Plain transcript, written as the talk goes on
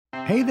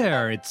Hey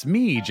there, it's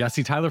me,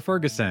 Jesse Tyler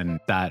Ferguson,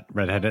 that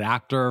redheaded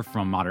actor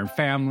from Modern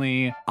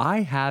Family.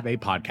 I have a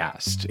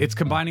podcast. It's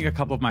combining a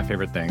couple of my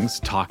favorite things,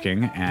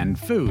 talking and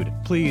food.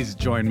 Please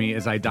join me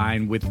as I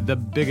dine with the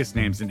biggest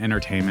names in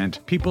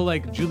entertainment. People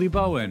like Julie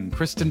Bowen,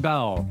 Kristen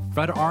Bell,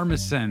 Fred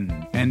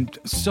Armisen, and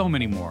so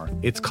many more.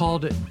 It's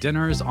called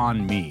Dinners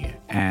on Me,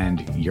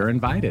 and you're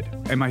invited.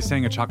 Am I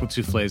saying a chocolate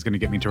souffle is going to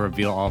get me to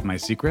reveal all of my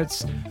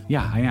secrets?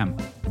 Yeah, I am.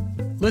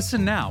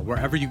 Listen now,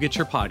 wherever you get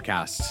your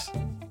podcasts.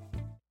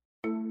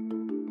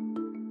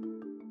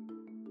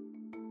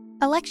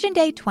 Election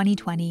Day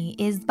 2020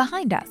 is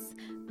behind us,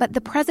 but the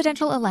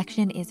presidential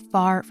election is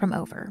far from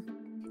over.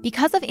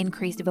 Because of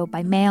increased vote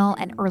by mail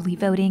and early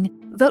voting,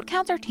 vote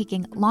counts are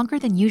taking longer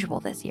than usual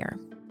this year.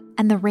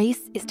 And the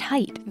race is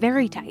tight,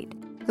 very tight.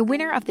 The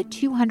winner of the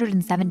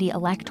 270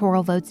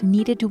 electoral votes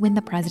needed to win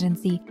the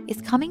presidency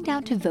is coming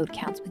down to vote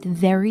counts with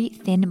very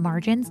thin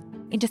margins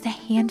in just a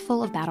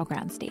handful of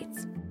battleground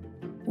states.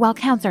 While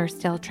counts are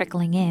still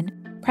trickling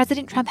in,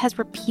 President Trump has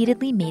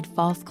repeatedly made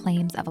false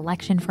claims of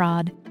election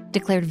fraud,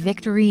 declared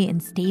victory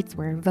in states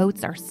where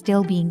votes are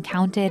still being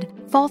counted,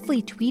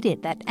 falsely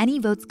tweeted that any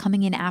votes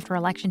coming in after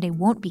Election Day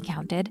won't be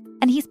counted,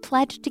 and he's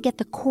pledged to get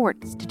the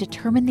courts to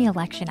determine the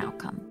election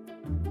outcome.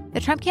 The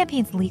Trump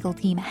campaign's legal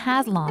team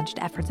has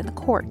launched efforts in the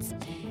courts.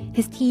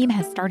 His team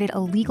has started a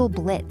legal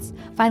blitz,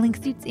 filing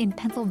suits in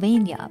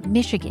Pennsylvania,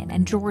 Michigan,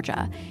 and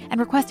Georgia, and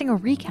requesting a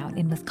recount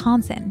in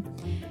Wisconsin.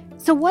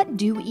 So what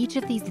do each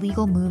of these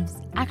legal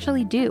moves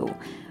actually do?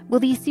 Will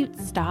these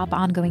suits stop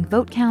ongoing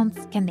vote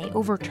counts? Can they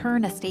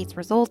overturn a state's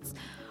results?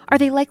 Are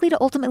they likely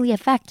to ultimately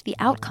affect the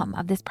outcome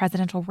of this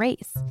presidential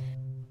race?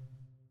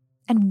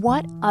 And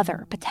what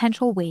other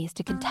potential ways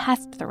to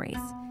contest the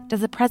race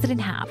does the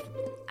president have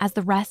as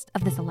the rest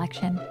of this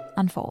election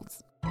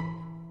unfolds?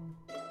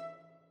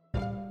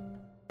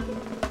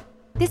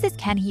 This is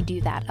Can He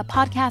Do That, a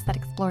podcast that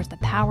explores the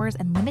powers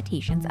and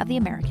limitations of the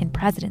American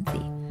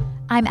presidency.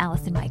 I'm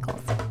Allison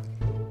Michaels.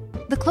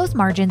 The close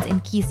margins in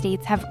key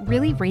states have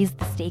really raised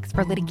the stakes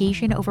for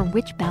litigation over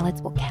which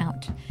ballots will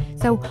count.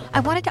 So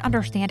I wanted to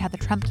understand how the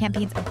Trump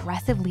campaign's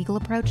aggressive legal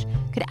approach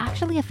could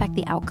actually affect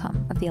the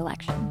outcome of the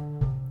election.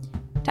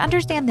 To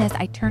understand this,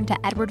 I turned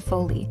to Edward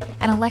Foley,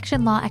 an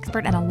election law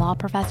expert and a law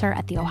professor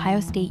at The Ohio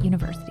State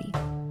University.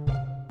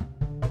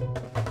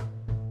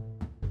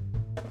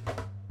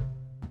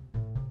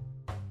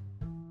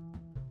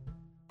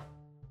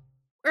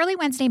 Early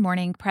Wednesday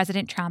morning,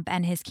 President Trump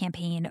and his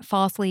campaign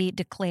falsely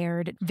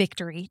declared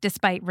victory,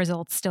 despite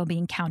results still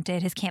being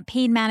counted. His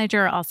campaign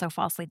manager also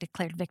falsely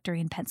declared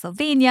victory in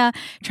Pennsylvania.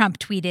 Trump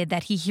tweeted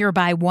that he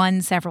hereby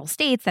won several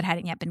states that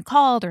hadn't yet been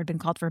called or had been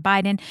called for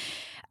Biden.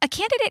 A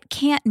candidate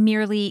can't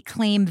merely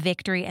claim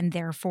victory and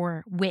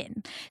therefore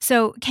win.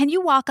 So can you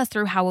walk us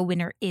through how a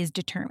winner is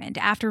determined?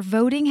 After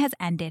voting has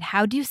ended,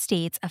 how do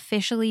states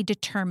officially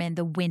determine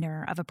the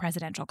winner of a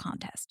presidential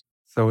contest?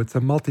 So it's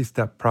a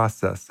multi-step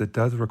process. It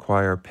does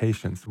require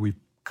patience. We've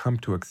come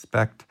to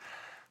expect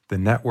the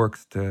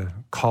networks to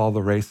call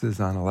the races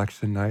on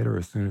election night or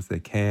as soon as they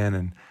can,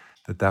 and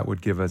that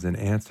would give us an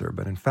answer.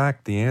 But in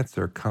fact, the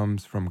answer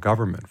comes from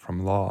government,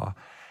 from law.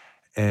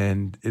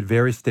 And it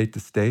varies state to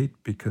state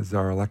because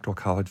our electoral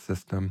college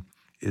system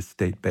is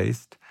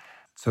state-based.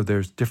 So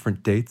there's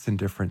different dates in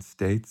different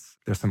states.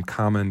 There's some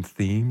common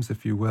themes,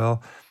 if you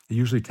will. It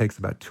usually takes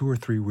about 2 or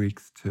 3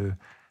 weeks to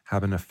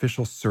have an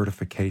official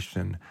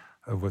certification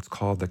of what's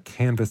called the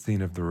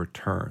canvassing of the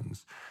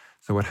returns.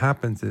 So what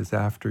happens is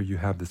after you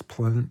have this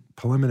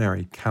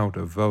preliminary count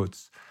of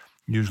votes,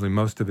 usually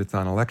most of it's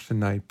on election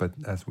night, but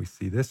as we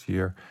see this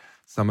year,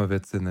 some of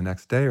it's in the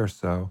next day or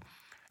so,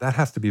 that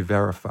has to be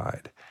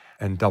verified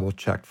and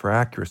double-checked for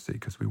accuracy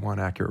because we want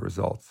accurate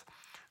results.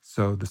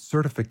 So the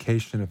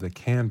certification of the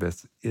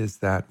canvass is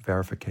that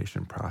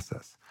verification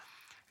process.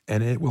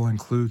 And it will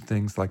include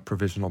things like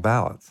provisional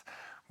ballots,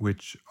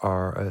 which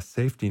are a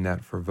safety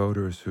net for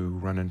voters who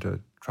run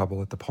into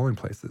trouble at the polling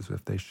places.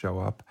 If they show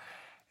up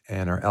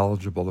and are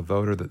eligible to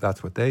vote, or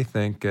that's what they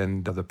think,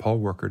 and the poll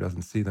worker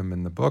doesn't see them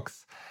in the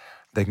books,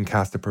 they can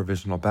cast a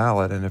provisional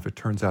ballot. And if it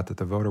turns out that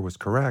the voter was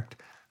correct,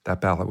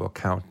 that ballot will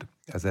count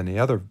as any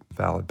other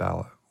valid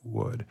ballot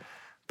would.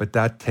 But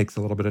that takes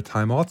a little bit of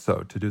time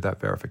also to do that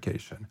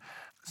verification.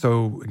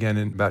 So again,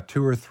 in about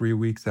 2 or 3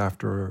 weeks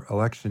after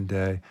Election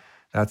Day,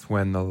 that's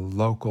when the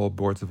local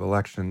boards of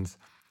elections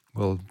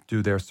will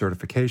do their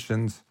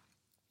certifications,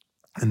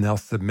 and they'll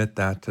submit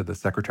that to the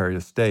Secretary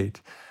of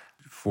State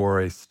for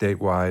a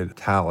statewide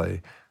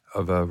tally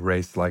of a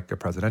race like a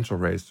presidential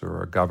race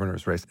or a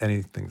governor's race,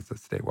 anything that's a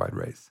statewide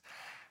race.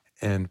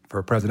 And for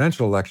a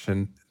presidential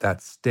election, that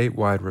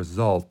statewide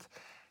result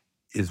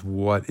is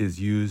what is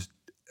used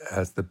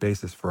as the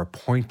basis for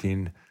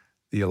appointing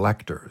the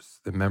electors,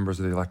 the members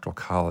of the Electoral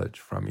College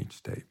from each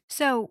state.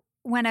 So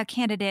when a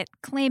candidate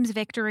claims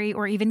victory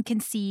or even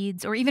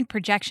concedes or even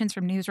projections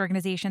from news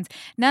organizations,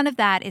 none of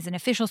that is an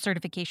official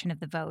certification of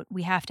the vote.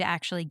 We have to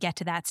actually get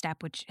to that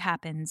step, which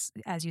happens,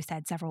 as you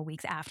said, several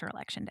weeks after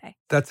Election Day.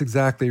 That's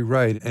exactly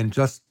right. And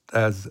just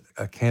as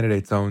a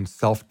candidate's own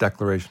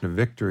self-declaration of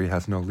victory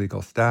has no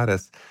legal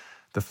status,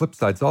 The flip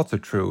side's also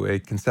true. A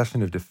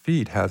concession of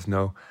defeat has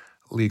no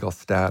legal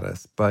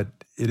status. But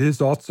it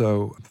is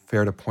also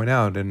fair to point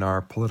out in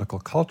our political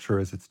culture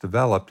as it's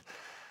developed,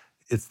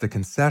 it's the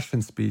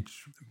concession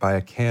speech by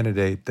a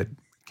candidate that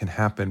can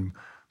happen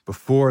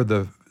before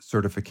the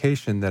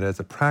certification that as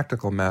a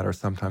practical matter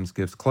sometimes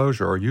gives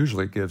closure, or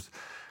usually gives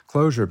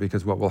closure,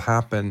 because what will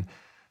happen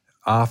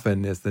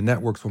often is the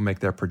networks will make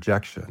their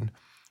projection.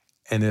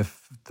 And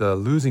if the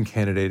losing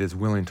candidate is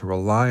willing to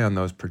rely on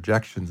those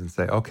projections and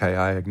say, okay,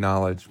 I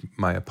acknowledge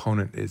my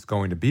opponent is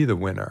going to be the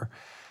winner,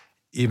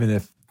 even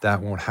if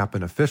that won't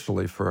happen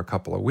officially for a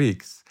couple of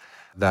weeks,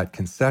 that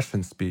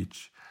concession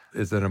speech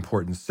is an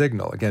important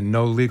signal. Again,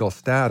 no legal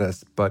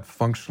status, but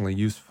functionally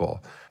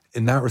useful.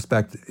 In that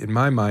respect, in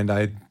my mind,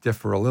 I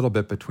differ a little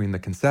bit between the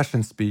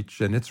concession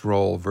speech and its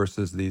role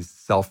versus these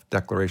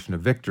self-declaration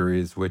of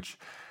victories, which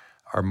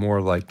are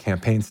more like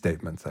campaign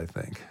statements, I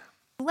think.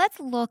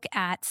 Let's look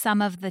at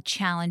some of the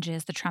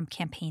challenges the Trump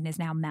campaign is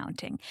now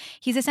mounting.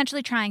 He's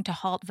essentially trying to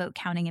halt vote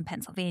counting in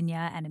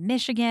Pennsylvania and in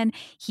Michigan.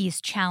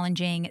 He's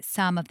challenging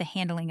some of the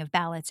handling of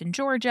ballots in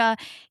Georgia.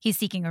 He's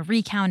seeking a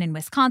recount in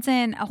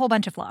Wisconsin, a whole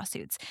bunch of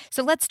lawsuits.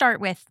 So let's start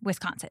with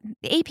Wisconsin.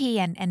 The AP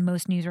and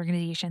most news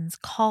organizations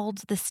called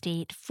the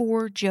state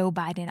for Joe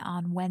Biden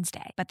on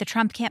Wednesday, but the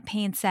Trump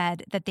campaign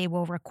said that they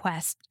will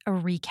request a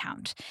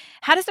recount.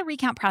 How does the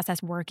recount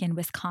process work in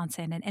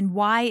Wisconsin, and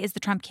why is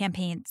the Trump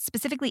campaign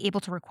specifically able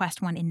to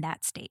request one in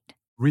that state?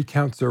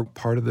 Recounts are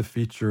part of the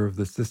feature of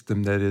the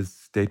system that is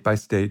state by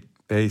state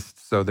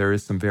based. So there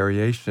is some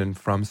variation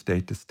from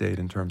state to state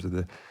in terms of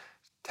the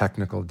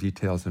technical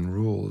details and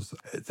rules.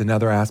 It's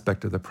another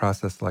aspect of the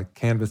process like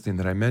canvassing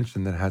that I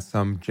mentioned that has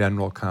some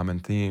general common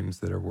themes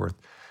that are worth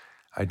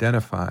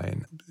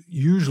identifying.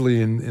 Usually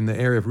in the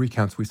area of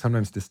recounts, we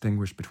sometimes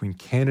distinguish between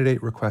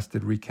candidate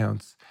requested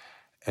recounts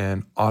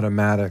and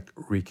automatic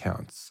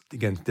recounts.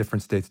 Again,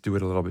 different states do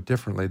it a little bit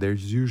differently.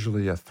 There's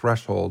usually a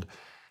threshold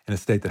in a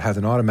state that has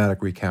an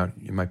automatic recount.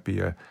 You might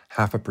be a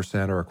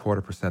 0.5% or a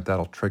 0.25%.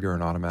 That'll trigger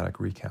an automatic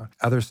recount.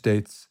 Other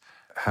states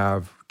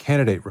have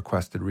candidate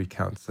requested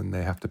recounts and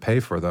they have to pay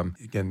for them.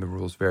 Again, the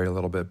rules vary a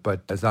little bit.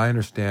 But as I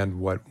understand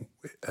what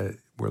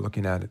we're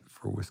looking at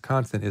for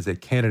Wisconsin is a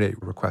candidate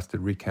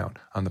requested recount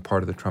on the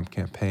part of the Trump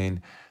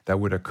campaign that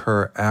would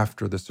occur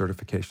after the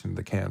certification of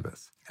the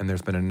canvass. And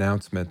there's been an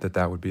announcement that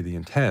that would be the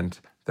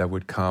intent that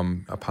would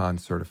come upon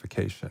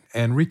certification.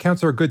 And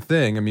recounts are a good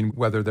thing. I mean,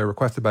 whether they're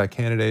requested by a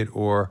candidate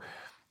or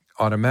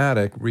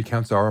automatic,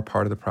 recounts are a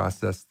part of the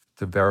process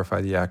to verify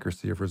the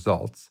accuracy of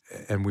results.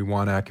 And we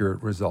want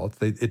accurate results.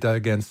 It,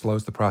 again,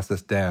 slows the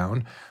process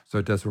down, so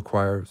it does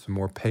require some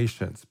more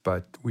patience.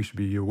 But we should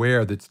be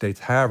aware that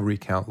states have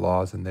recount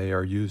laws and they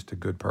are used to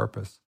good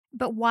purpose.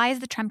 But why is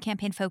the Trump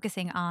campaign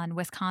focusing on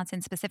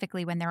Wisconsin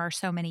specifically when there are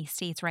so many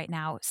states right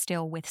now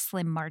still with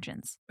slim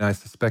margins? I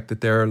suspect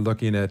that they're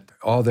looking at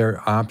all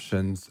their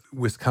options.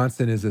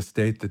 Wisconsin is a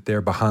state that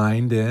they're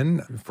behind in,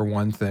 for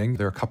one thing.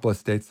 There are a couple of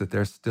states that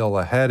they're still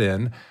ahead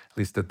in, at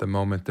least at the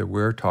moment that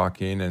we're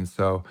talking. And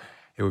so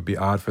it would be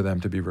odd for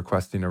them to be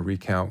requesting a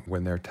recount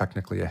when they're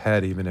technically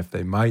ahead, even if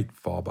they might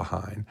fall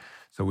behind.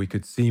 So we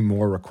could see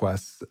more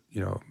requests,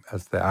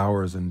 as the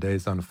hours and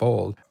days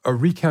unfold. A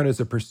recount is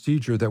a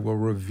procedure that will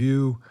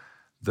review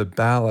the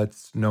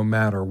ballots no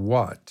matter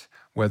what,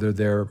 whether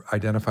there are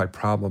identified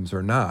problems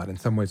or not. In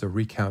some ways, a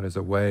recount is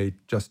a way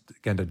just,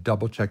 again, to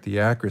double check the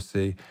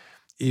accuracy,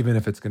 even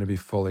if it's going to be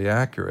fully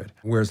accurate.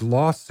 Whereas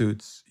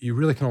lawsuits, you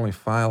really can only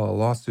file a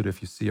lawsuit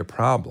if you see a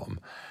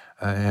problem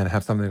and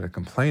have something to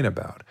complain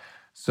about.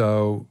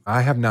 So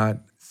I have not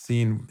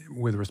seen,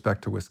 with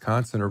respect to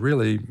Wisconsin or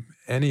really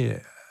any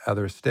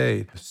other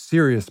state,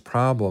 serious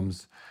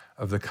problems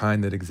of the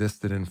kind that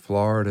existed in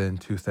Florida in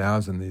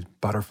 2000, these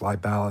butterfly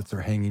ballots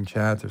or hanging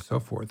chads or so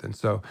forth. And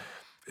so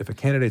if a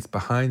candidate's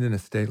behind in a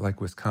state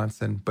like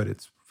Wisconsin, but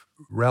it's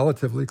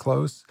relatively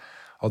close,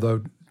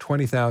 although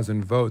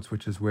 20,000 votes,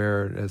 which is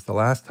where, as the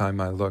last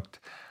time I looked,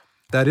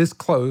 that is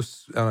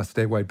close on a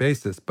statewide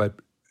basis, but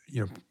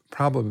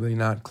probably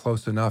not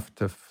close enough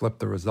to flip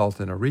the result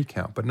in a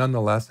recount. But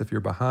nonetheless, if you're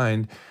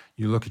behind,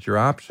 you look at your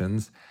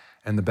options,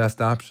 and the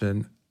best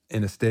option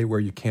in a state where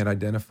you can't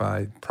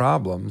identify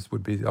problems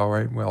would be, all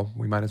right, well,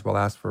 we might as well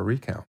ask for a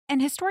recount.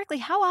 And historically,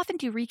 how often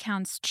do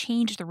recounts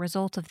change the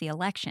result of the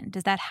election?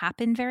 Does that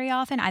happen very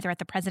often, either at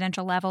the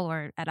presidential level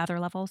or at other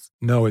levels?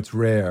 No, it's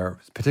rare,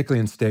 particularly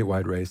in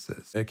statewide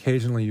races.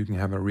 Occasionally, you can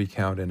have a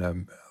recount in a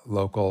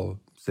local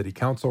city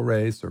council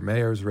race or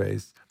mayor's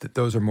race.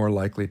 Those are more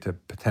likely to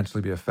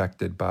potentially be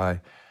affected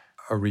by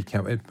a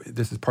recount.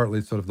 This is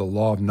partly sort of the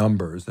law of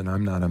numbers, and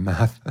I'm not a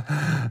math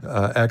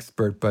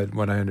expert, but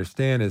what I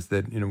understand is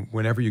that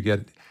whenever you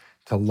get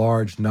to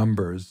large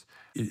numbers,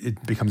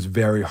 it becomes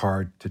very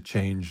hard to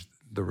change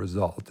the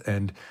result.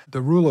 And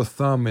the rule of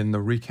thumb in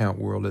the recount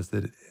world is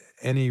that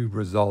any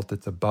result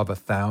that's above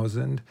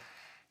 1,000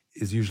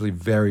 is usually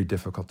very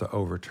difficult to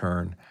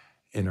overturn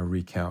in a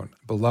recount.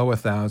 Below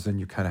 1,000,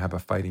 you kind of have a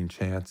fighting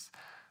chance.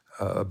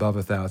 Above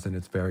 1,000,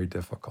 it's very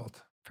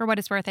difficult. For what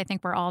it's worth, I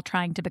think we're all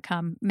trying to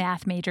become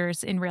math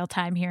majors in real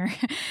time here.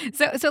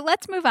 So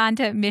let's move on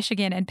to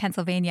Michigan and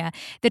Pennsylvania.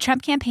 The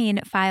Trump campaign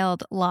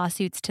filed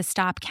lawsuits to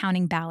stop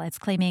counting ballots,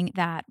 claiming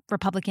that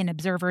Republican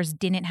observers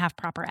didn't have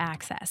proper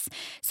access.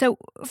 So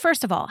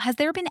first of all, has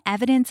there been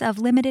evidence of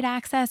limited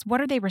access? What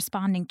are they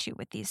responding to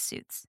with these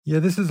suits? Yeah,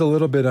 this is a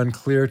little bit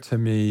unclear to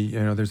me.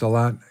 There's a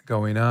lot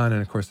going on.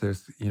 And of course,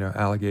 there's,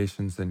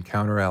 allegations and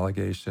counter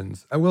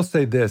allegations. I will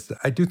say this.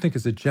 I do think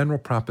as a general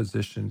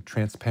proposition,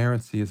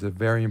 transparency is a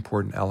very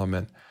important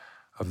element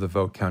of the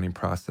vote counting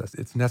process.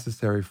 It's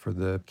necessary for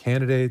the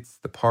candidates,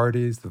 the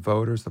parties, the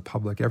voters, the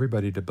public,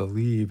 everybody to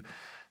believe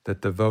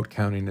that the vote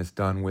counting is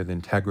done with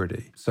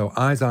integrity. So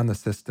eyes on the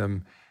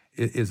system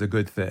is a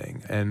good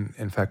thing. And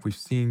in fact, we've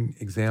seen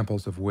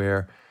examples of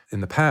where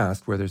in the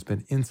past where there's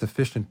been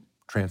insufficient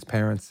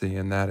transparency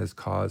and that has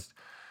caused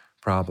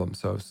problems.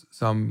 So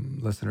some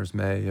listeners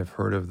may have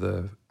heard of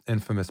the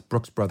infamous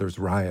Brooks Brothers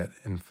riot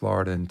in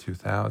Florida in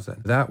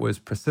 2000. That was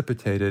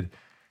precipitated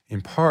in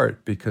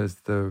part because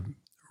the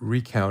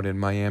recount in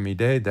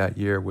Miami-Dade that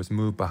year was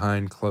moved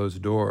behind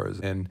closed doors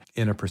and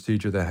in a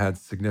procedure that had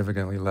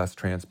significantly less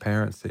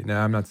transparency.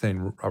 Now, I'm not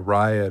saying a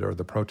riot or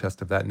the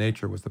protest of that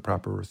nature was the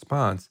proper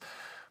response,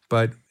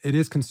 but it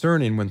is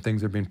concerning when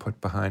things are being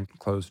put behind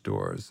closed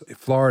doors.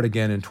 Florida,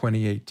 again, in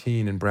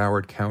 2018 in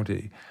Broward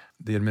County,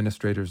 the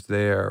administrators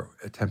there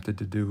attempted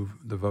to do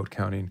the vote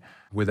counting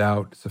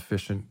without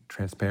sufficient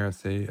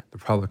transparency. The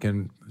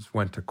Republicans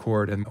went to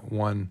court and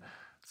won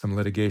some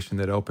litigation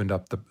that opened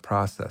up the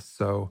process.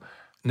 So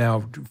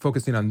now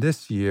focusing on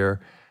this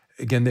year,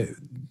 again,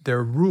 there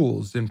are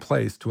rules in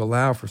place to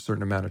allow for a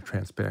certain amount of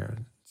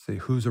transparency.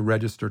 Who's a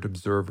registered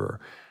observer?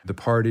 The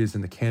parties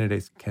and the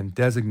candidates can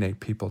designate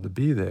people to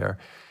be there.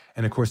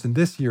 And of course, in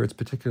this year, it's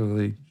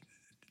particularly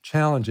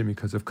challenging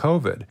because of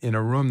COVID. In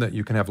a room that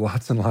you can have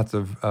lots and lots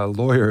of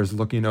lawyers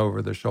looking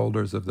over the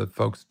shoulders of the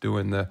folks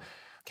doing the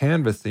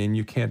canvassing,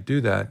 you can't do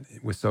that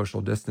with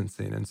social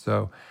distancing. And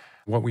so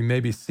what we may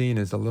be seeing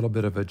is a little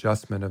bit of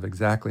adjustment of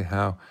exactly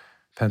how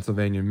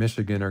Pennsylvania and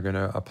Michigan are going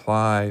to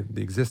apply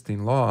the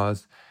existing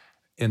laws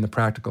in the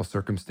practical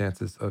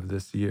circumstances of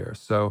this year.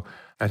 So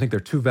I think there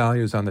are two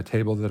values on the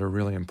table that are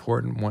really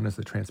important. One is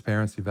the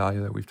transparency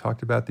value that we've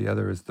talked about. The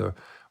other is the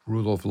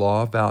rule of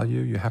law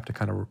value. You have to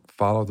kind of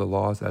follow the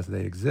laws as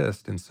they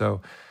exist. And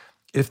so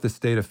if the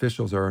state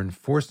officials are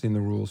enforcing the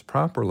rules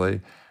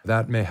properly,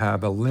 that may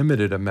have a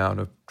limited amount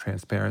of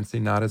transparency,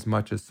 not as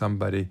much as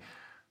somebody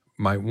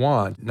might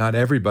want. Not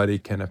everybody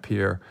can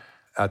appear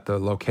at the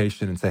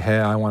location and say, hey,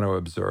 I want to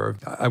observe.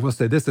 I will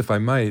say this, if I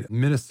might.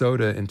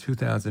 Minnesota in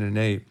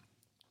 2008,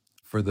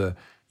 for the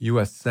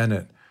U.S.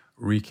 Senate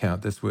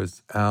recount, this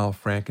was Al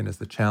Franken as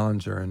the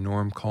challenger and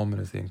Norm Coleman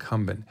as the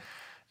incumbent.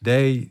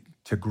 They,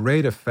 to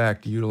great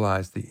effect,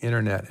 utilized the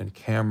internet and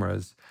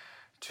cameras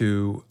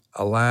to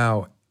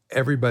allow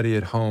everybody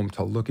at home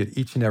to look at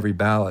each and every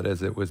ballot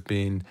as it was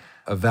being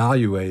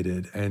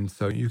evaluated. And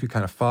so you could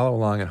kind of follow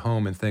along at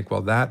home and think,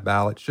 well, that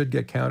ballot should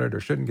get counted or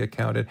shouldn't get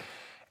counted.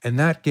 And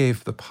that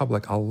gave the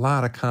public a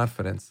lot of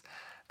confidence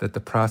that the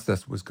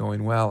process was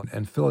going well.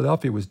 And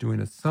Philadelphia was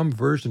doing some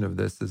version of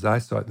this. As I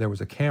saw it, there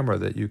was a camera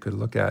that you could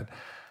look at,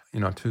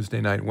 Tuesday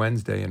night,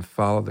 Wednesday, and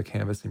follow the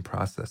canvassing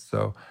process.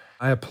 So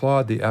I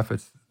applaud the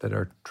efforts that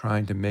are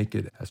trying to make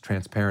it as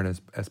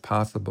transparent as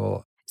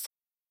possible.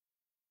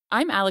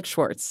 I'm Alex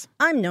Schwartz.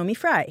 I'm Nomi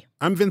Fry.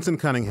 I'm Vincent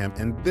Cunningham,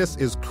 and this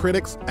is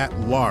Critics at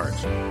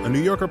Large, a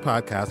New Yorker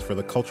podcast for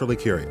the culturally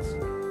curious.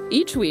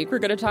 Each week, we're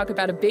going to talk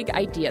about a big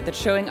idea that's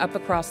showing up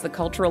across the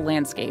cultural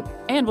landscape,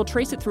 and we'll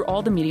trace it through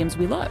all the mediums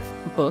we love: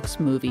 books,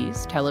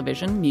 movies,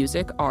 television,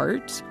 music,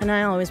 art. And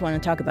I always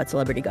want to talk about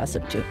celebrity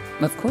gossip, too.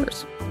 Of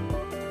course.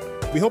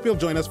 We hope you'll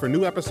join us for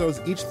new episodes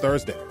each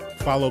Thursday.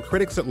 Follow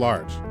Critics at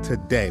Large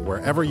today,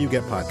 wherever you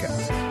get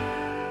podcasts.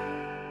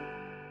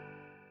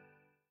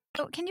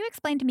 So can you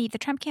explain to me, the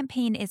Trump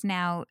campaign is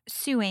now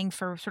suing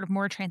for sort of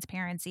more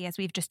transparency, as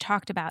we've just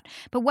talked about.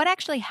 But what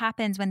actually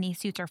happens when these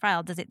suits are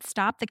filed? Does it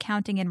stop the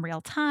counting in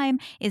real time?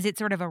 Is it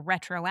sort of a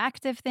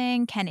retroactive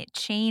thing? Can it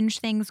change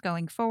things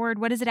going forward?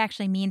 What does it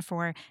actually mean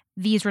for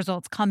these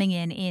results coming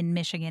in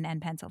Michigan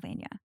and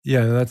Pennsylvania?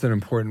 Yeah, that's an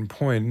important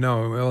point.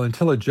 No, well,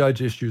 until a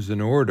judge issues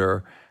an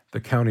order, the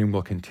counting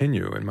will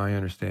continue. And my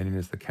understanding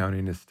is the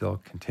counting is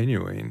still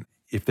continuing.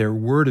 If there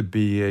were to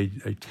be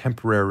a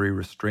temporary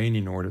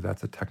restraining order,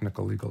 that's a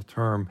technical legal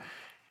term,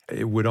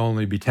 it would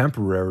only be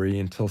temporary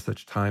until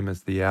such time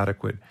as the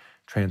adequate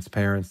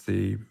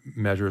transparency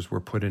measures were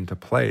put into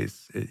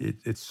place.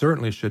 It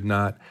certainly should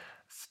not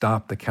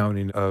stop the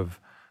counting of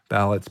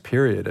ballots,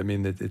 period. I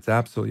mean, it's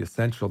absolutely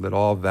essential that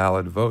all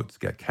valid votes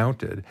get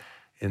counted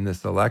in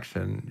this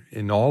election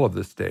in all of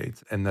the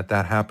states, and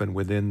that happen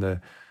within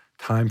the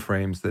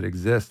timeframes that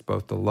exist,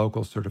 both the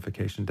local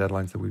certification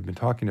deadlines that we've been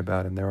talking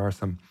about, and there are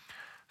some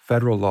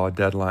federal law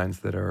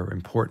deadlines that are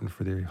important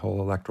for the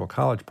whole electoral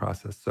college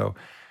process. So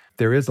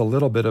there is a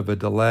little bit of a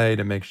delay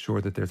to make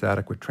sure that there's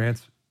adequate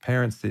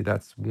transparency.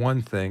 That's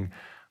one thing,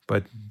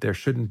 but there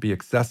shouldn't be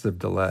excessive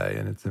delay,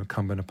 and it's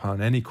incumbent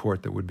upon any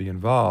court that would be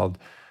involved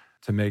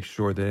to make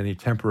sure that any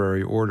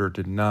temporary order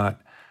did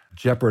not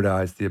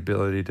jeopardize the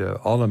ability to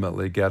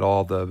ultimately get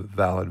all the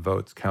valid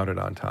votes counted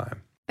on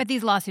time. But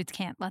these lawsuits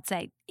can't, let's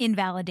say,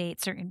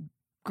 invalidate certain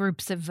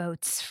groups of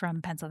votes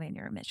from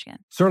Pennsylvania or Michigan.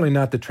 Certainly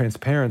not the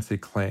transparency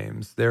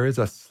claims. There is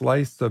a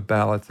slice of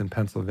ballots in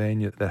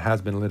Pennsylvania that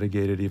has been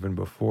litigated even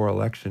before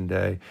Election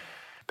Day.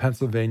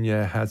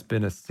 Pennsylvania has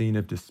been a scene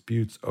of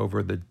disputes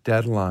over the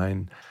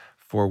deadline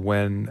for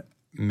when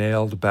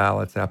mailed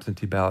ballots,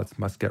 absentee ballots,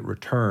 must get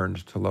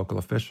returned to local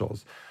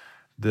officials.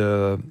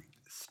 The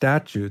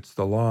statutes,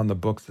 the law on the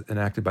books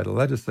enacted by the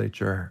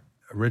legislature,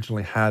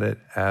 originally had it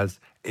as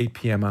 8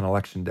 p.m. on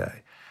Election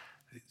Day.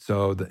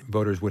 So the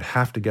voters would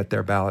have to get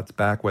their ballots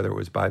back, whether it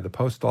was by the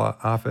postal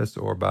office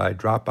or by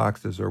drop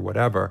boxes or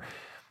whatever.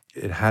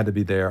 It had to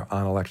be there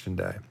on Election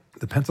Day.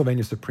 The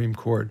Pennsylvania Supreme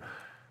Court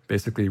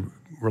basically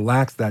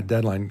relaxed that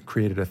deadline,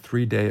 created a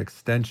 3-day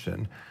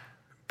extension,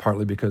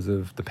 partly because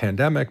of the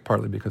pandemic,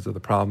 partly because of the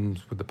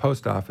problems with the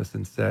post office,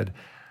 and said,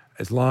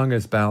 as long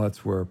as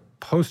ballots were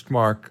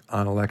postmarked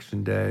on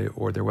Election Day,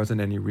 or there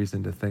wasn't any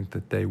reason to think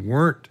that they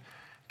weren't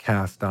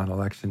cast on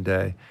Election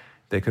Day,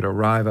 they could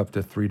arrive up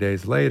to 3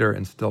 days later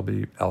and still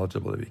be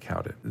eligible to be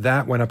counted.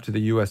 That went up to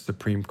the U.S.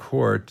 Supreme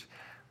Court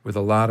with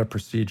a lot of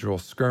procedural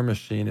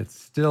skirmishing. It's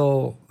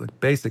still, the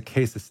basic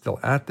case is still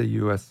at the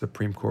U.S.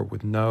 Supreme Court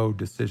with no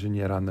decision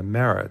yet on the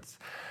merits.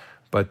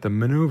 But the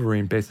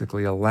maneuvering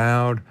basically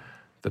allowed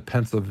the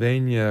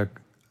Pennsylvania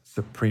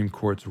Supreme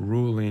Court's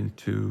ruling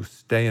to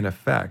stay in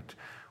effect.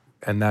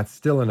 And that's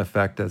still in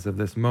effect as of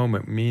this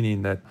moment,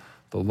 meaning that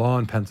the law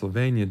in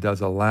Pennsylvania does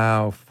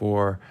allow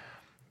for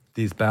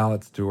these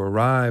ballots to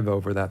arrive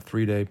over that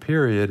 3-day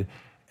period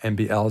and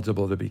be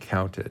eligible to be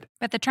counted.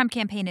 But the Trump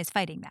campaign is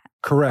fighting that.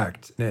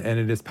 Correct. And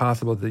it is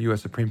possible that the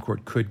U.S. Supreme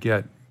Court could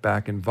get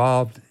back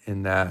involved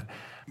in that.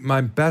 My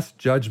best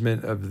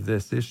judgment of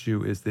this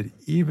issue is that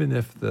even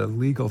if the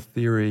legal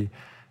theory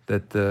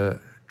that the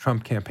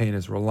Trump campaign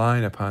is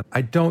relying upon,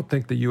 I don't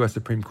think the U.S.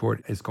 Supreme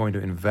Court is going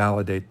to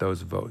invalidate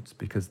those votes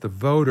because the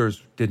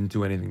voters didn't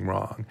do anything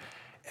wrong.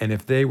 And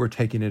if they were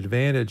taking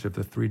advantage of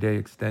the 3-day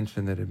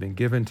extension that had been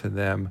given to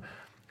them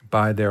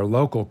by their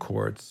local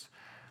courts,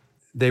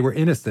 they were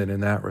innocent in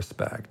that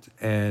respect.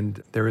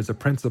 And there is a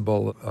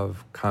principle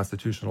of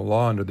constitutional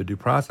law under the Due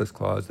Process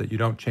Clause that you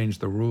don't change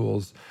the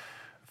rules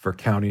for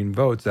counting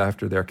votes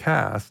after they're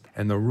cast.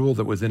 And the rule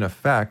that was in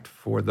effect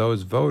for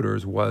those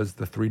voters was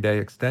the 3-day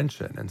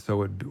extension. And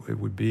so it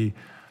would be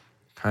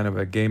kind of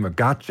a game of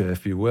gotcha,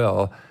 if you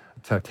will,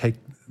 to take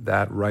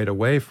that right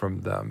away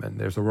from them. And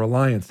there's a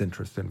reliance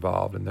interest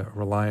involved, and the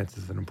reliance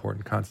is an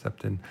important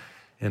concept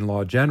in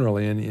law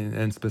generally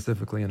and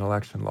specifically in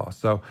election law.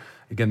 So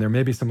again, there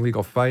may be some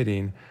legal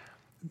fighting.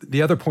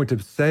 The other point to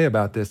say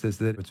about this is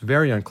that it's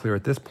very unclear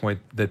at this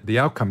point that the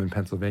outcome in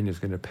Pennsylvania is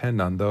going to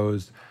depend on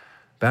those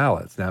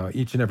ballots. Now,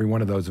 each and every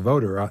one of those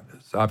voters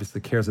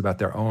obviously cares about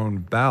their own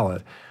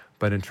ballot,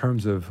 but in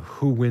terms of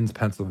who wins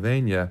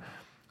Pennsylvania,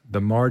 the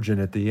margin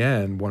at the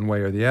end, one way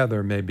or the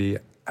other, may be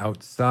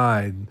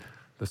outside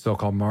the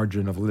so-called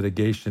margin of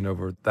litigation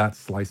over that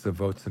slice of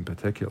votes in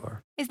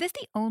particular. Is this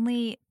the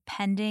only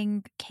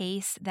pending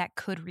case that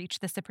could reach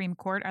the Supreme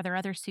Court? Are there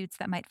other suits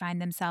that might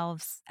find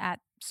themselves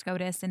at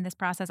SCOTUS in this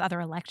process, other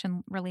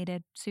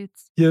election-related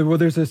suits? Yeah, well,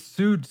 there's a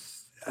suit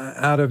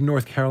out of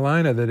North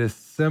Carolina that is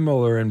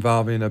similar,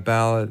 involving a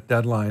ballot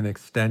deadline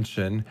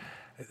extension.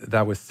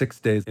 That was 6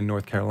 days in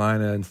North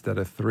Carolina instead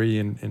of 3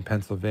 in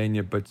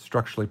Pennsylvania, but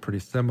structurally pretty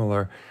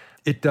similar.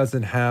 It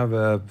doesn't have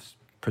a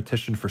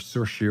petition for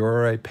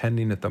certiorari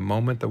pending at the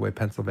moment, the way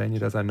Pennsylvania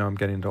does. I know I'm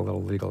getting into a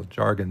little legal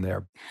jargon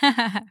there.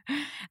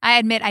 I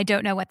admit I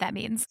don't know what that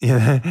means.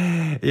 Yeah,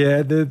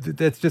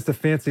 that's just a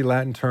fancy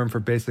Latin term for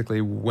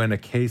basically when a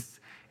case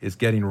is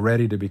getting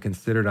ready to be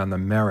considered on the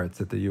merits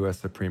at the U.S.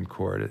 Supreme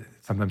Court. It's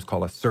sometimes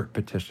called a cert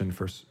petition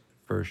for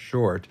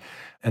short.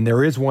 And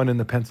there is one in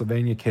the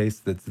Pennsylvania case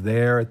that's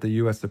there at the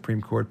U.S.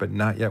 Supreme Court, but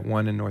not yet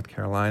one in North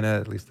Carolina,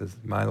 at least as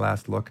my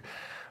last look.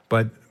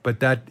 But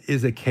that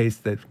is a case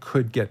that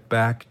could get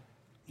back,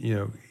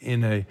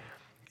 in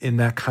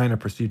that kind of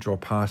procedural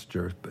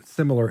posture. But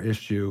similar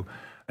issue.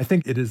 I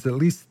think it is at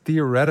least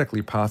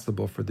theoretically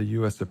possible for the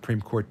U.S.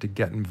 Supreme Court to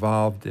get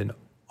involved in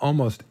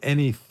almost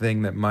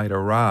anything that might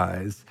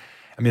arise.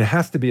 I mean, it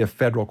has to be a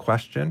federal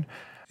question.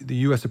 The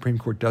U.S. Supreme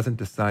Court doesn't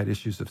decide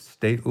issues of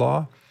state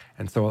law.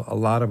 And so a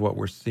lot of what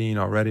we're seeing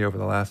already over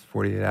the last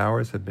 48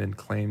 hours have been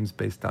claims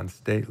based on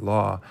state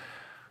law.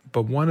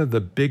 But one of the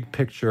big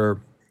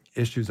picture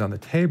issues on the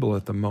table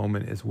at the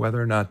moment is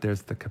whether or not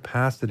there's the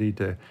capacity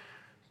to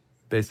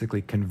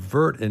basically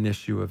convert an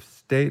issue of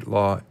state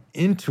law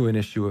into an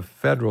issue of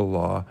federal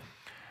law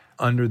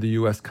under the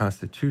U.S.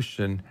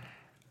 Constitution.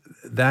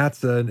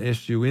 That's an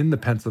issue in the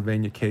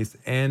Pennsylvania case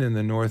and in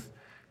the North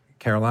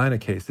Carolina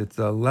case. It's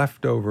a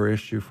leftover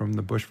issue from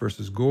the Bush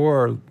versus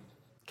Gore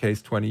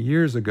case 20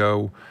 years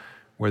ago,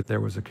 where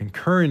there was a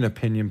concurring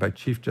opinion by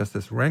Chief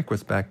Justice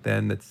Rehnquist back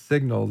then that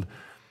signaled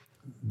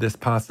this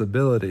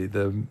possibility.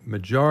 The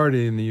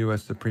majority in the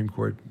U.S. Supreme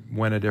Court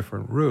went a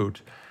different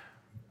route,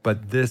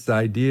 but this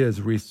idea is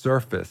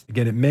resurfaced.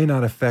 Again, it may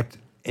not affect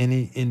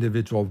any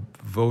individual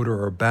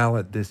voter or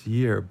ballot this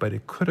year, but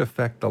it could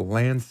affect the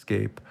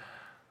landscape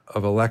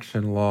of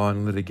election law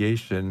and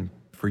litigation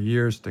for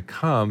years to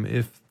come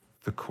if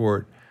the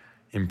court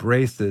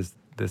embraces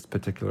this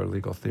particular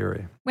legal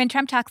theory. When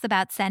Trump talks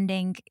about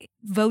sending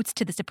votes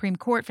to the Supreme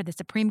Court for the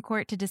Supreme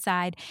Court to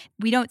decide,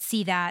 we don't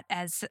see that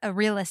as a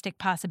realistic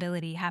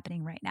possibility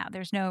happening right now.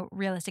 There's no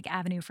realistic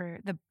avenue for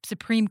the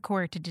Supreme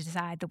Court to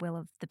decide the will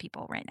of the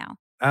people right now.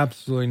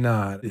 Absolutely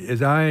not.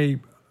 As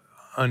I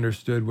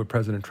understood what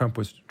President Trump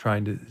was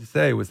trying to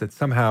say was that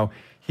somehow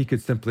he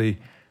could simply,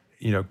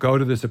 go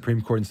to the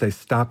Supreme Court and say,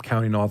 stop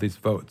counting all these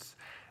votes.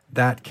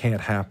 That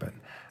can't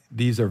happen.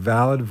 These are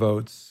valid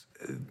votes.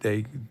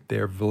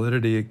 Their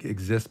validity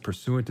exists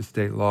pursuant to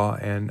state law,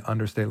 and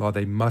under state law,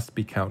 they must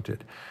be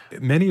counted.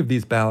 Many of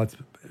these ballots,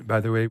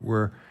 by the way,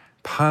 were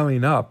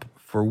piling up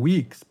for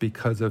weeks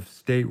because of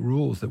state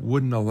rules that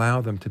wouldn't allow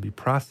them to be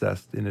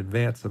processed in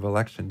advance of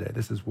Election Day.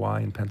 This is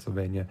why in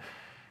Pennsylvania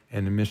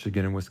and in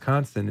Michigan and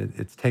Wisconsin,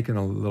 it's taken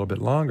a little bit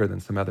longer than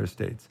some other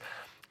states.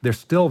 They're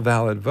still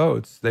valid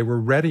votes. They were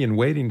ready and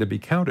waiting to be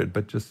counted,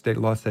 but just state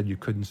law said you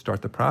couldn't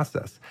start the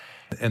process.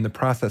 And the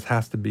process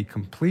has to be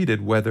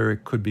completed, whether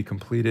it could be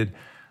completed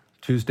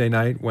Tuesday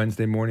night,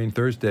 Wednesday morning,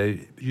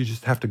 Thursday. You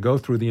just have to go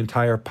through the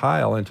entire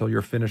pile until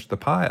you're finished the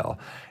pile.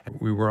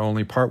 We were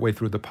only partway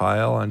through the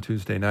pile on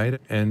Tuesday night,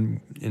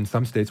 and in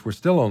some states we're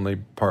still only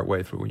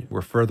partway through.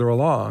 We're further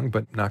along,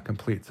 but not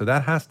complete. So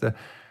that has to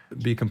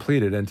be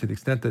completed. And to the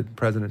extent that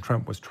President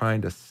Trump was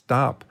trying to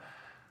stop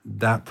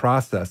that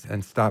process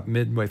and stop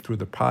midway through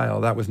the pile,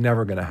 that was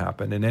never going to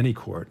happen in any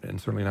court, and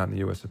certainly not in the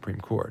U.S. Supreme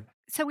Court.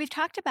 So we've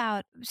talked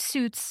about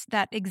suits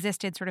that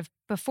existed sort of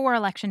before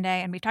Election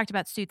Day, and we've talked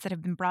about suits that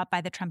have been brought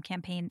by the Trump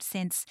campaign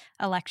since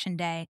Election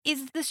Day.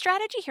 Is the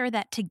strategy here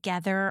that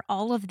together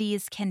all of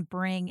these can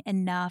bring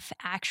enough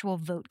actual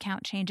vote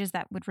count changes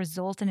that would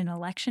result in an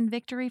election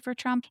victory for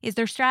Trump? Is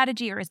there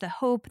strategy or is the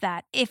hope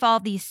that if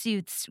all these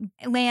suits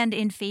land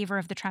in favor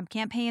of the Trump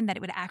campaign, that it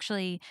would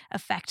actually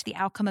affect the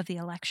outcome of the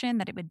election,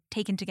 that it would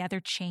taken together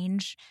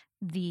change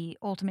the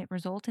ultimate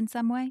result in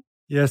some way?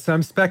 Yes,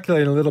 I'm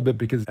speculating a little bit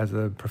because as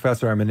a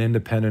professor, I'm an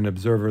independent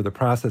observer of the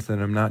process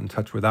and I'm not in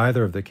touch with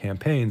either of the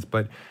campaigns.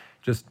 But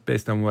just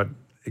based on what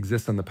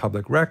exists on the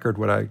public record,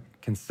 what I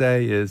can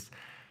say is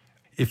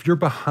if you're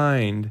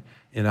behind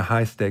in a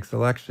high-stakes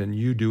election,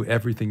 you do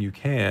everything you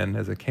can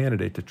as a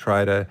candidate to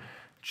try to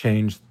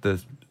change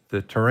the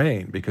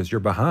terrain because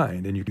you're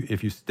behind. And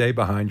if you stay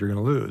behind, you're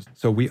going to lose.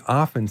 So we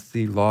often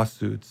see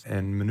lawsuits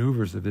and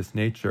maneuvers of this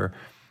nature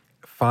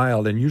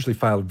filed, and usually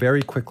filed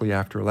very quickly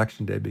after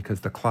Election Day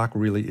because the clock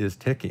really is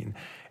ticking.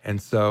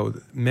 And so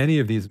many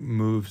of these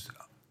moves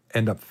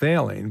end up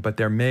failing, but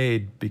they're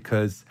made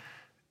because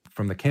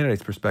from the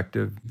candidate's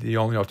perspective, the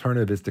only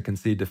alternative is to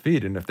concede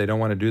defeat. And if they don't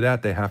want to do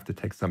that, they have to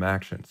take some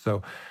action.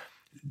 So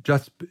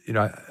just,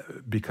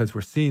 because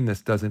we're seeing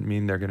this doesn't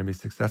mean they're going to be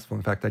successful.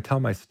 In fact, I tell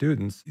my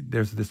students,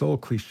 there's this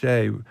old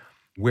cliche,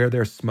 where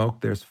there's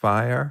smoke, there's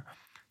fire.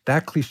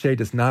 That cliche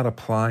does not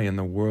apply in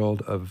the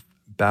world of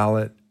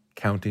ballot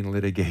counting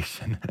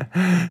litigation.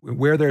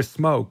 Where there's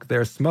smoke,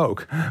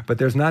 but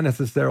there's not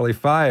necessarily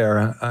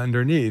fire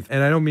underneath.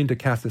 And I don't mean to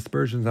cast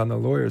aspersions on the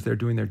lawyers. They're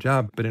doing their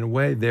job, but in a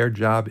way, their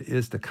job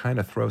is to kind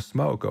of throw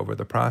smoke over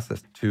the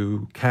process,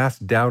 to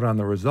cast doubt on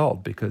the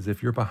result, because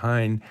if you're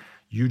behind,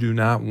 you do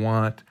not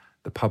want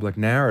the public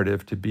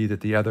narrative to be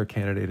that the other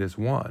candidate has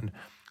won.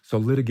 So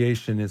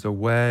litigation is a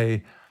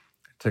way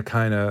to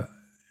kind of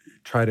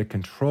try to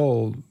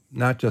control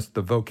not just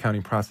the vote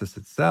counting process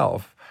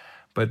itself,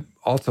 but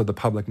also the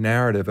public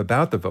narrative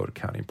about the vote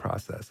counting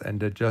process, and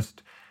to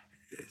just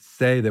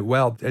say that,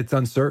 well, it's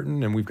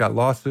uncertain and we've got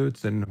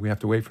lawsuits and we have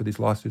to wait for these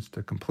lawsuits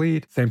to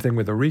complete. Same thing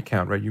with a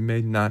recount, right? You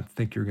may not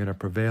think you're going to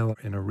prevail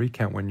in a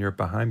recount when you're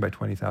behind by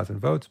 20,000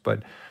 votes,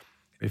 but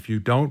if you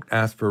don't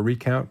ask for a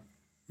recount,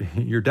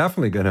 you're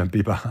definitely going to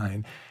be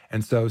behind.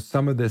 And so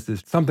some of this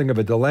is something of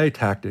a delay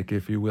tactic,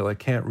 if you will. It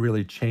can't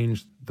really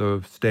change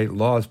the state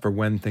laws for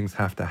when things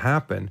have to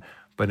happen,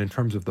 but in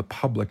terms of the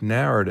public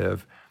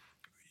narrative,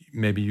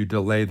 maybe you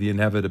delay the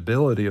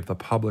inevitability of the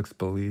public's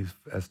belief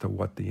as to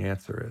what the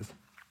answer is.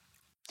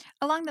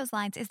 Along those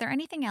lines, is there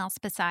anything else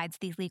besides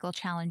these legal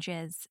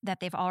challenges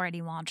that they've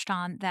already launched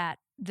on that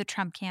the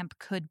Trump camp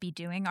could be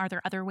doing? Are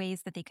there other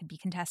ways that they could be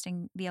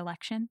contesting the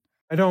election?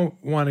 I don't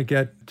want to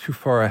get too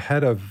far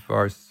ahead of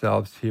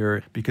ourselves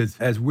here, because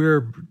as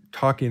we're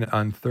talking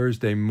on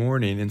Thursday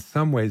morning, in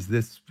some ways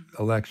this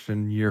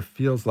election year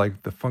feels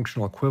like the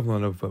functional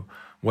equivalent of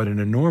what in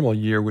a normal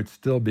year would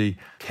still be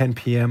 10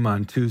 p.m.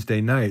 on Tuesday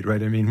night,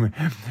 right? I mean,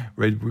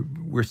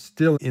 we're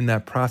still in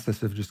that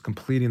process of just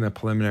completing the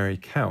preliminary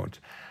count.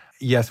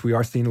 Yes, we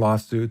are seeing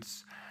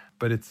lawsuits,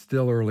 but it's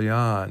still early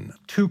on.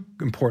 Two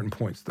important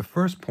points. The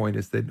first point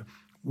is that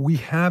we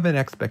have an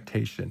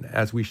expectation,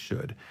 as we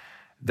should,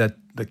 that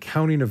the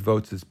counting of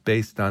votes is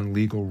based on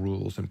legal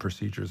rules and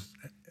procedures.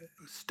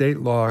 State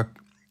law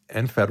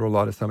and federal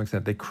law, to some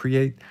extent, they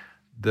create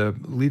the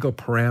legal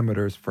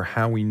parameters for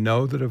how we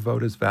know that a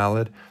vote is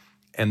valid,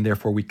 and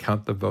therefore we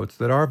count the votes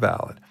that are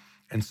valid.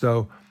 And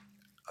so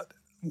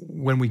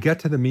when we get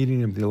to the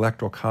meeting of the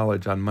Electoral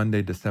College on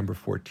Monday, December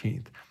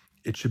 14th,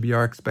 it should be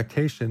our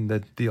expectation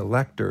that the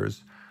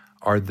electors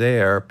are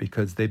there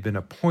because they've been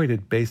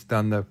appointed based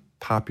on the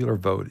popular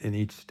vote in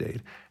each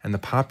state. And the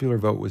popular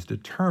vote was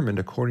determined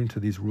according to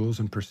these rules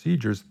and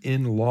procedures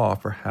in law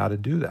for how to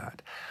do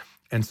that.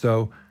 And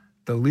so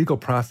the legal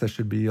process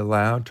should be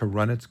allowed to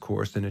run its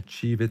course and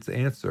achieve its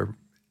answer,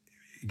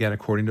 again,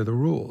 according to the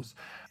rules,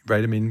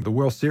 right? I mean, the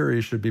World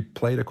Series should be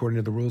played according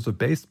to the rules of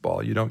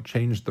baseball. You don't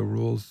change the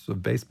rules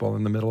of baseball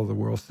in the middle of the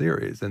World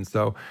Series. And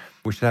so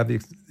we should have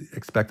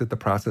expect that the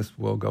process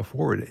will go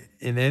forward.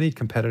 In any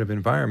competitive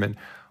environment,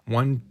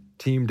 one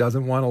team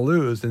doesn't want to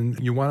lose, and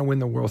you want to win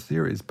the World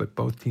Series, but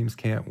both teams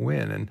can't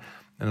win. And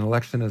an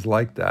election is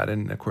like that.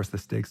 And of course, the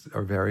stakes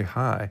are very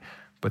high.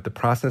 But the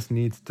process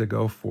needs to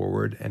go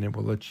forward, and it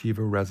will achieve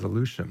a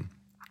resolution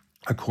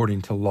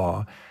according to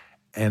law.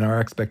 And our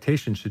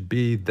expectation should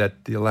be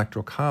that the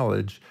Electoral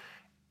College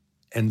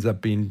ends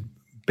up being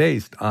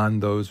based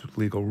on those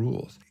legal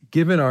rules.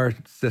 Given our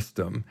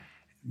system,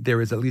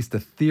 there is at least a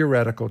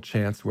theoretical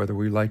chance, whether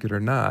we like it or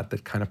not,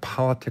 that kind of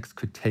politics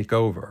could take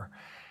over.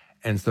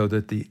 And so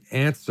that the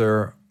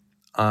answer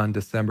on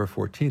December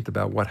 14th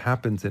about what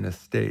happens in a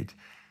state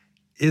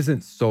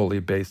isn't solely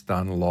based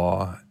on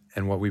law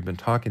and what we've been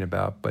talking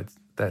about, but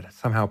that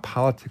somehow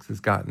politics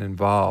has gotten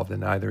involved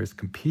and either is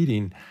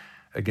competing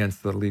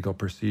against the legal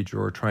procedure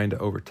or trying to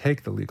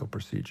overtake the legal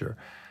procedure.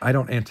 I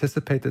don't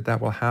anticipate that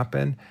will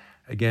happen.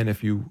 Again,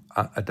 if you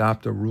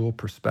adopt a rule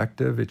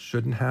perspective, it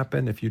shouldn't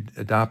happen. If you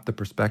adopt the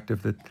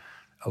perspective that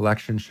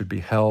elections should be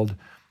held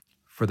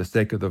for the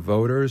sake of the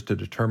voters to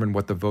determine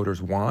what the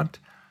voters want,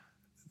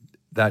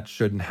 that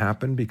shouldn't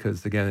happen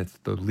because, again, it's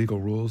the legal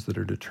rules that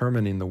are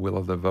determining the will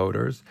of the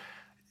voters.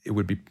 It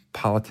would be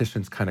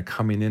politicians kind of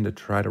coming in to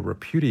try to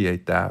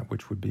repudiate that,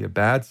 which would be a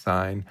bad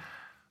sign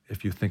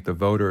if you think the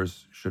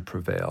voters should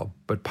prevail.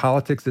 But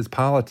politics is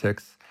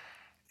politics,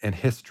 and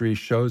history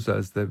shows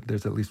us that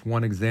there's at least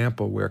one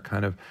example where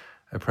kind of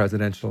a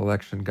presidential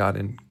election got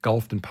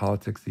engulfed in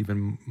politics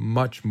even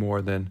much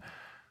more than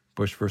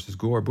Bush versus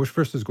Gore. Bush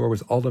versus Gore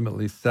was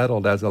ultimately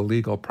settled as a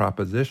legal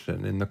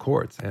proposition in the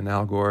courts, and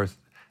Al Gore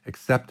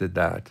accepted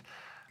that.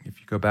 If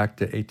you go back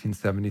to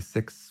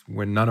 1876,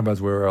 when none of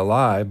us were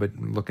alive, but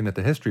looking at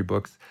the history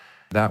books,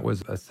 that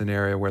was a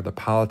scenario where the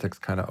politics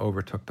kind of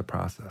overtook the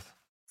process.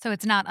 So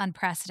it's not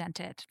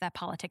unprecedented that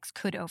politics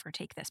could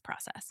overtake this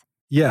process.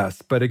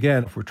 Yes, but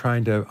again, if we're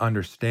trying to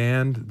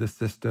understand the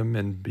system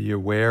and be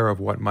aware of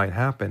what might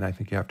happen, I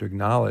think you have to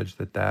acknowledge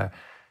that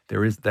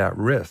there is that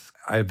risk.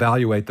 I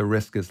evaluate the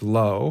risk as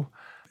low.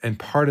 And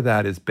part of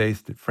that is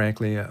based,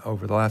 frankly,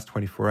 over the last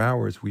 24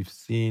 hours, we've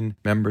seen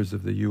members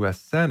of the U.S.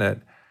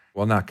 Senate,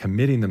 while not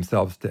committing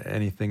themselves to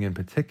anything in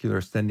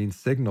particular, sending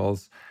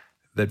signals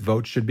that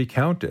votes should be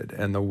counted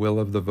and the will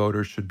of the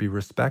voters should be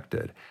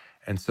respected.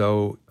 And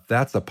so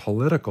that's a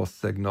political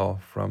signal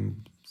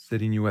from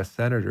sitting U.S.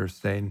 senators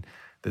saying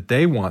that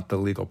they want the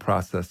legal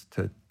process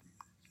to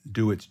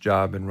do its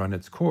job and run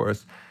its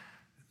course.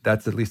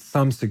 That's at least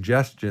some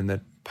suggestion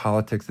that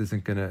politics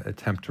isn't going to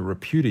attempt to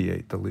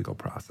repudiate the legal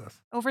process.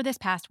 Over this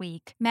past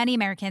week, many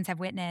Americans have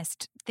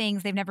witnessed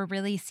things they've never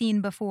really seen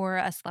before,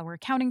 a slower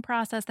counting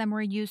process than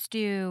we're used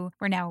to.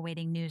 We're now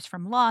awaiting news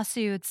from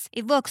lawsuits.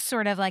 It looks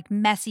sort of like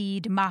messy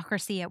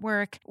democracy at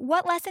work.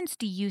 What lessons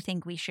do you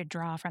think we should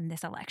draw from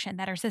this election?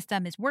 That our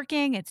system is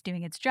working, it's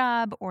doing its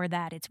job, or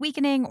that it's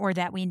weakening, or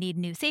that we need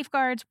new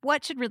safeguards?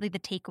 What should really the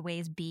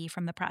takeaways be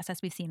from the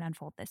process we've seen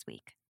unfold this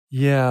week?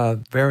 Yeah,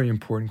 very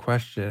important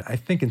question. I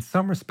think in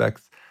some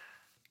respects,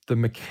 the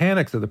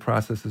mechanics of the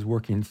process is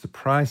working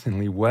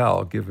surprisingly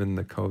well given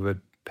the COVID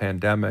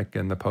pandemic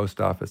and the post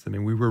office. I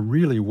mean, we were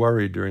really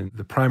worried during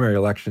the primary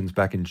elections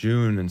back in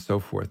June and so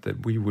forth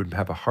that we would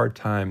have a hard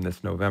time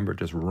this November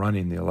just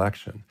running the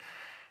election.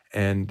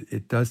 And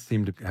it does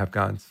seem to have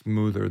gone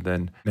smoother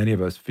than many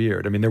of us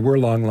feared. I mean, there were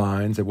long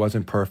lines. It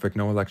wasn't perfect.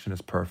 No election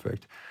is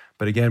perfect.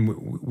 But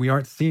again, we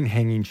aren't seeing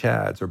hanging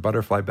chads or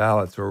butterfly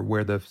ballots or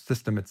where the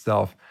system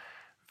itself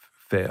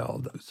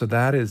failed. So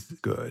that is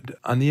good.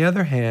 On the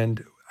other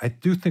hand, I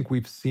do think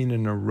we've seen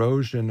an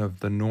erosion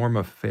of the norm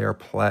of fair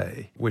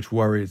play, which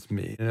worries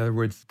me. In other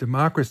words,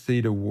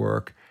 democracy to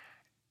work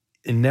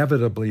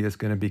inevitably is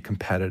going to be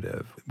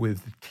competitive,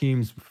 with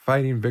teams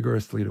fighting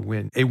vigorously to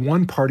win. A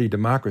one-party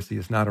democracy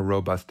is not a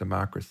robust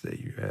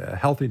democracy. A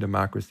healthy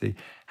democracy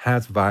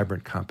has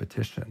vibrant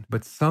competition.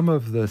 But some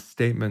of the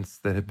statements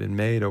that have been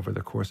made over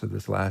the course of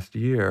this last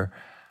year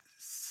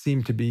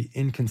seem to be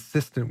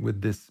inconsistent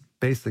with this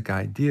basic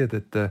idea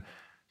that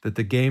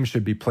the game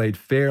should be played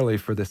fairly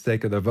for the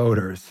sake of the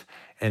voters,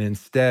 and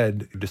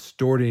instead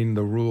distorting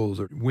the rules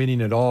or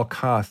winning at all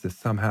costs is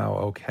somehow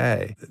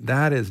okay.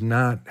 That is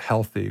not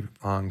healthy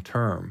long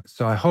term.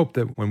 So I hope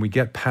that when we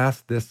get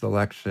past this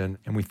election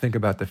and we think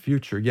about the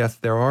future, yes,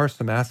 there are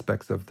some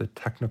aspects of the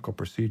technical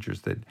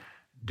procedures that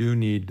do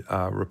need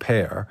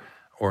repair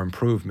or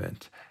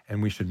improvement,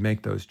 and we should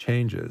make those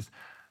changes.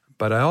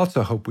 But I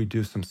also hope we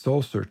do some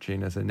soul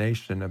searching as a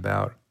nation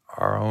about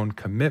our own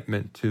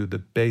commitment to the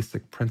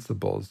basic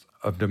principles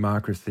of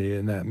democracy,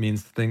 and that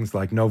means things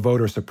like no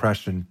voter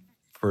suppression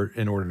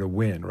in order to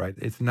win, right?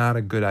 It's not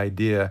a good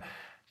idea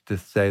to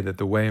say that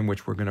the way in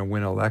which we're going to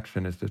win an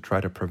election is to try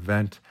to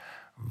prevent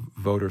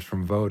voters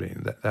from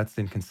voting. That's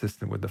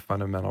inconsistent with the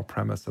fundamental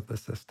premise of the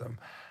system.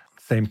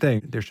 Same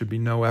thing, there should be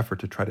no effort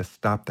to try to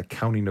stop the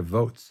counting of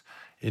votes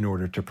in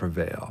order to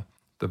prevail.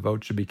 The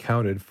vote should be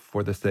counted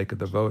for the sake of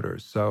the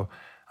voters. So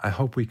I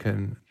hope we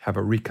can have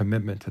a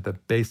recommitment to the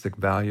basic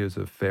values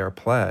of fair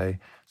play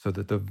so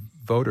that the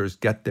voters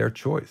get their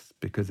choice,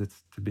 because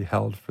it's to be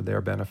held for their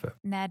benefit.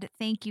 Ned,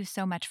 thank you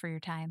so much for your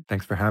time.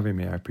 Thanks for having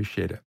me. I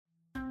appreciate it.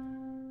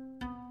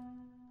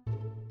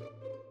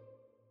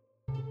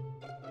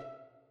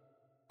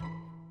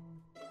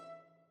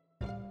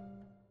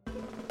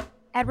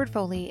 Edward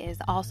Foley is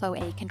also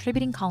a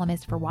contributing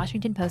columnist for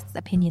Washington Post's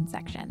opinion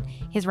section.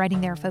 His writing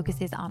there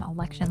focuses on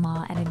election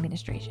law and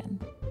administration.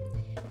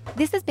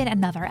 This has been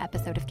another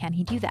episode of Can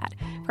He Do That?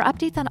 For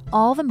updates on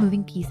all the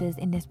moving pieces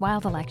in this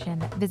wild election,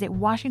 visit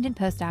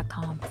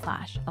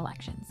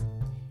washingtonpost.com/elections.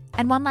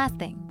 And one last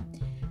thing.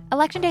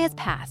 Election Day has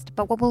passed,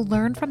 but what we'll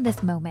learn from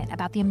this moment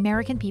about the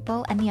American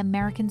people and the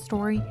American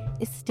story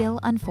is still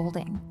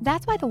unfolding.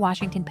 That's why the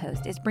Washington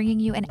Post is bringing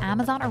you an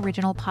Amazon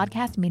original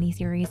podcast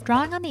miniseries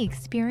drawing on the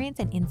experience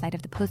and insight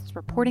of the Post's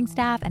reporting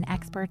staff and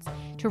experts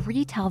to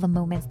retell the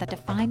moments that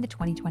define the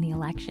 2020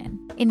 election.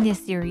 In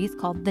this series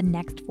called The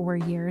Next 4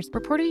 Years,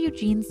 reporter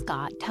Eugene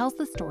Scott tells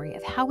the story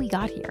of how we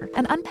got here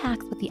and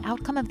unpacks what the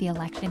outcome of the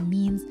election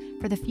means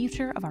for the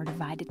future of our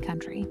divided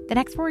country. The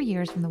Next 4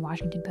 Years from the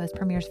Washington Post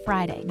premieres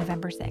Friday,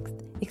 November 6th.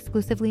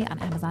 Exclusively on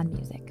Amazon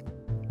Music.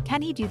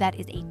 Can He Do That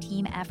is a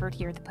team effort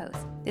here at the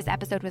Post. This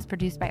episode was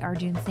produced by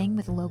Arjun Singh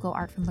with logo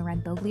art from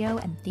Loren Boglio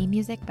and theme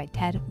music by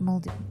Ted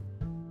Muldoon.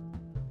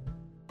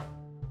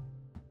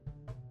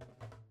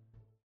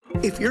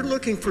 If you're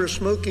looking for a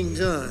smoking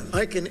gun,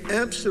 I can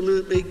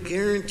absolutely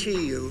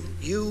guarantee you,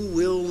 you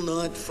will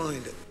not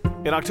find it.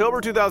 In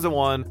October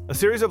 2001, a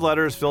series of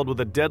letters filled with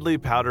a deadly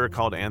powder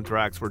called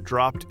anthrax were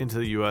dropped into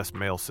the U.S.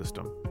 mail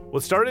system.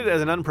 What started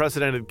as an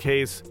unprecedented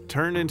case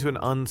turned into an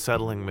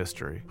unsettling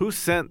mystery. Who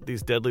sent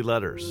these deadly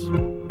letters?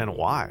 And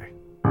why?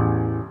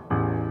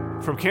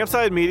 From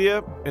Campside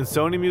Media and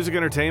Sony Music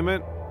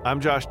Entertainment,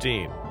 I'm Josh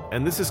Dean,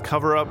 and this is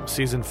Cover Up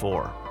Season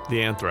 4,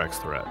 The Anthrax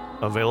Threat,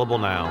 available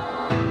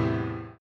now.